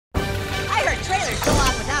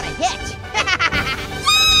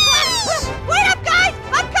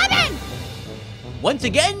once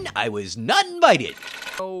again, I was not invited.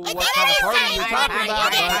 Oh, what kind of party you're talking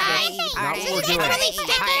about? Not what we're doing.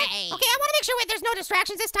 Okay, I want to make sure there's no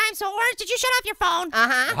distractions this time, so Orange, did you shut off your phone?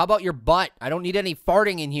 Uh-huh. How about your butt? I don't need any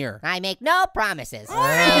farting in here. I make no promises.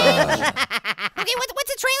 Okay, what's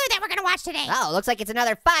the trailer that we're gonna watch today? Oh, looks like it's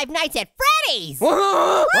another Five Nights at Freddy's.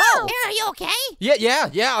 Whoa! Aaron, are you okay?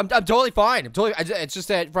 Yeah. I'm totally fine. It's just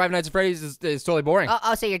that Five Nights at Freddy's is totally boring.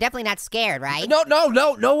 Oh, so you're definitely not scared, right?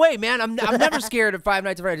 No way, man. I'm never scared of Five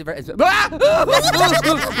Nights at Freddy's.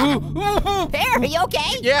 Pear, are you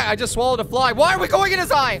okay? Yeah, I just swallowed a fly. Why are we going in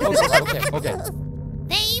his eye? Okay.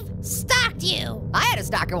 They've stalked you. I had a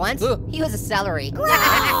stalker once. Ugh. He was a celery. Gross.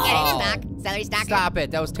 Celery stalker. Stop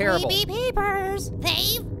it. That was terrible. Beep papers.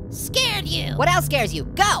 They've scared you. What else scares you?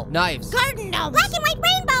 Go. Knives. Garden gnomes. Black and white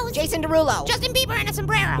rainbows. Jason Derulo. Justin Bieber in a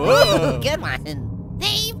sombrero. Whoa. Good one.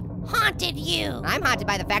 They've haunted you. I'm haunted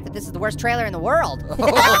by the fact that this is the worst trailer in the world.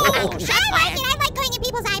 Oh, shut up. I like going in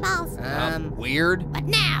people's eyeballs. Weird. But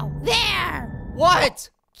now, there. What?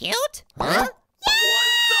 Cute? Huh?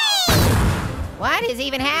 Yay! What is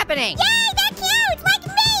even happening? Yay, they're cute! Like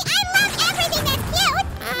me! I love everything that's cute!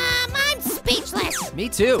 I'm speechless. Me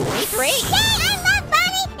too. Me three. Yay, I love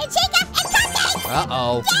Bonnie and Jacob and Cupcake!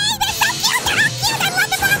 Uh-oh. Yay, they're so cute! They're all cute! I love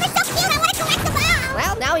the bomb! It's so cute! I want to collect them all!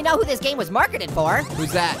 Well, now we know who this game was marketed for.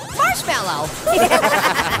 Who's that? Marshmallow.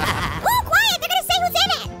 Ooh, quiet! They're gonna say who's in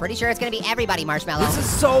it! Pretty sure it's gonna be everybody, Marshmallow. This is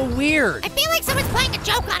so weird. I feel like someone's playing a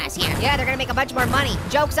joke on us here. Yeah, they're gonna make a bunch more money.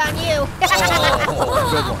 Joke's on you. Oh,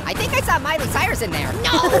 good one. I think I saw Miley Cyrus in there.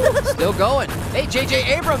 No! Still going. Hey,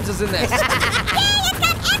 J.J. Abrams is in this. Yay, it's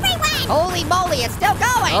got everyone! Holy moly, it's still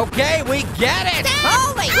going. Okay, we get it.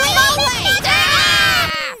 Holy moly.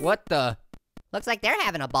 Ah! What the? Looks like they're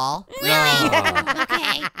having a ball. Really? No.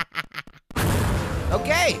 Okay.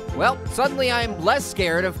 Okay, well, suddenly I'm less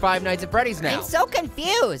scared of Five Nights at Freddy's now. I'm so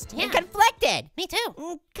confused and Yeah. conflicted. Me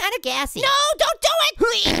too. Kind of gassy. No, don't do it!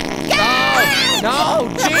 Please! No,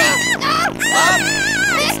 jeez.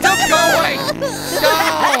 It's still going.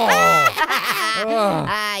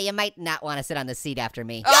 No. You might not want to sit on the seat after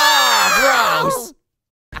me. Gross.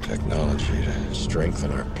 Technology to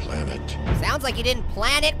strengthen our planet. Sounds like you didn't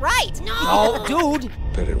plan it right. No! Oh, dude.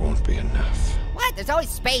 But it won't be enough. What? There's always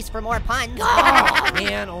space for more puns.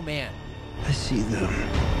 Oh, man. I see them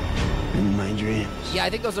in my dreams. Yeah, I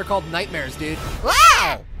think those are called nightmares, dude.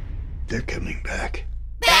 Wow! They're coming back.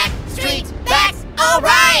 Back streets, back, all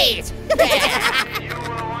right! You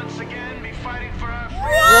will once again be fighting for our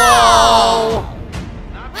Whoa!